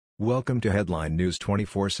Welcome to Headline News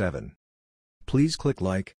 24/7. Please click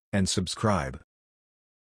like and subscribe.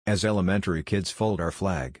 As elementary kids fold our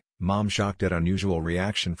flag, mom shocked at unusual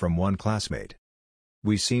reaction from one classmate.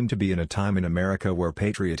 We seem to be in a time in America where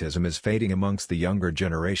patriotism is fading amongst the younger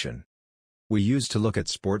generation. We used to look at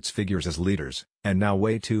sports figures as leaders, and now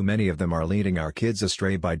way too many of them are leading our kids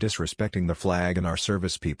astray by disrespecting the flag and our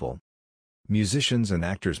service people. Musicians and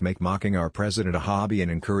actors make mocking our president a hobby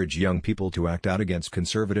and encourage young people to act out against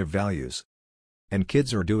conservative values. And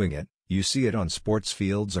kids are doing it. You see it on sports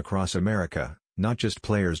fields across America, not just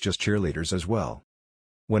players, just cheerleaders as well.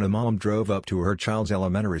 When a mom drove up to her child's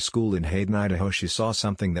elementary school in Hayden, Idaho, she saw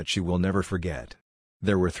something that she will never forget.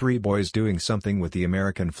 There were 3 boys doing something with the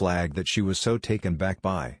American flag that she was so taken back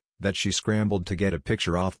by, that she scrambled to get a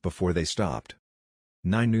picture off before they stopped.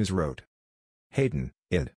 9 News wrote. Hayden,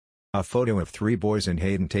 id. A photo of 3 boys in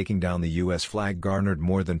Hayden taking down the U.S. flag garnered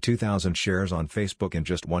more than 2,000 shares on Facebook in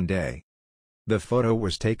just one day. The photo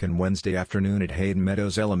was taken Wednesday afternoon at Hayden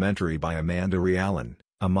Meadows Elementary by Amanda Realan,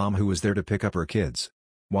 a mom who was there to pick up her kids.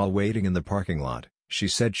 While waiting in the parking lot, she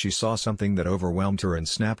said she saw something that overwhelmed her and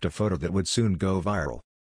snapped a photo that would soon go viral.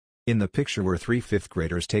 In the picture were 3 fifth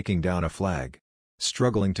graders taking down a flag.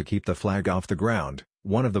 Struggling to keep the flag off the ground,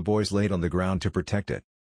 one of the boys laid on the ground to protect it.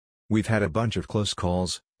 "We've had a bunch of close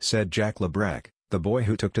calls," said Jack Lebreck, the boy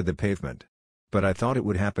who took to the pavement. "But I thought it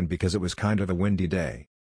would happen because it was kind of a windy day.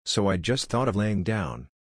 So I just thought of laying down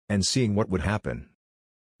and seeing what would happen."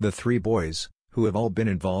 The 3 boys, who have all been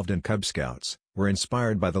involved in Cub Scouts, were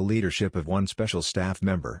inspired by the leadership of one special staff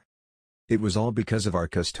member. "It was all because of our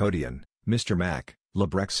custodian, Mr. Mack,"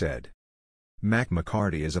 Lebreck said. Mac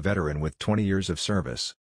McCarty is a veteran with 20 years of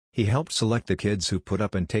service. He helped select the kids who put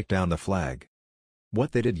up and take down the flag.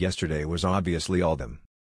 "What they did yesterday was obviously all them.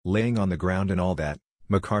 Laying on the ground and all that,"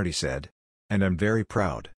 McCarty said. "And I'm very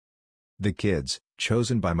proud. The kids,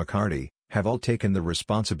 chosen by McCarty, have all taken the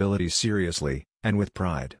responsibility seriously, and with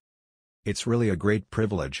pride. It's really a great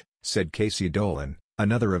privilege," said Casey Dolan,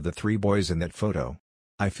 another of the 3 boys in that photo.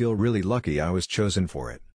 "I feel really lucky I was chosen for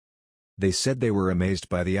it." They said they were amazed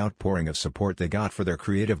by the outpouring of support they got for their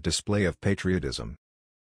creative display of patriotism.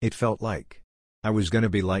 "It felt like I was gonna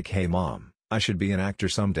be like, hey mom, I should be an actor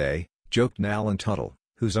someday," joked Alan Tuttle,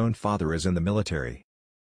 whose own father is in the military.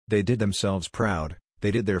 "They did themselves proud,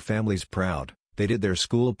 they did their families proud, they did their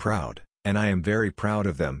school proud, and I am very proud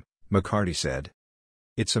of them," McCarty said.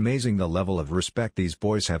 "It's amazing the level of respect these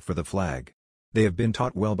boys have for the flag. They have been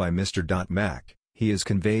taught well by Mr. Mack. He has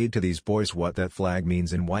conveyed to these boys what that flag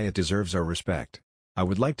means and why it deserves our respect. I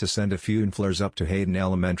would like to send a few inflers up to Hayden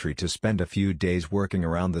Elementary to spend a few days working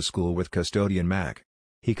around the school with custodian Mack.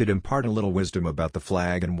 He could impart a little wisdom about the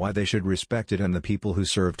flag and why they should respect it and the people who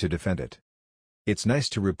serve to defend it. It's nice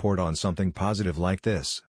to report on something positive like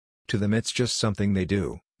this. To them it's just something they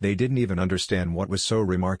do, they didn't even understand what was so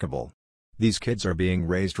remarkable. These kids are being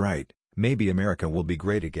raised right, maybe America will be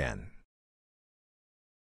great again."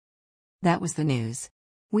 That was the news.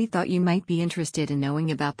 We thought you might be interested in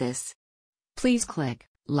knowing about this. Please click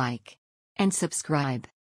like and subscribe.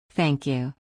 Thank you.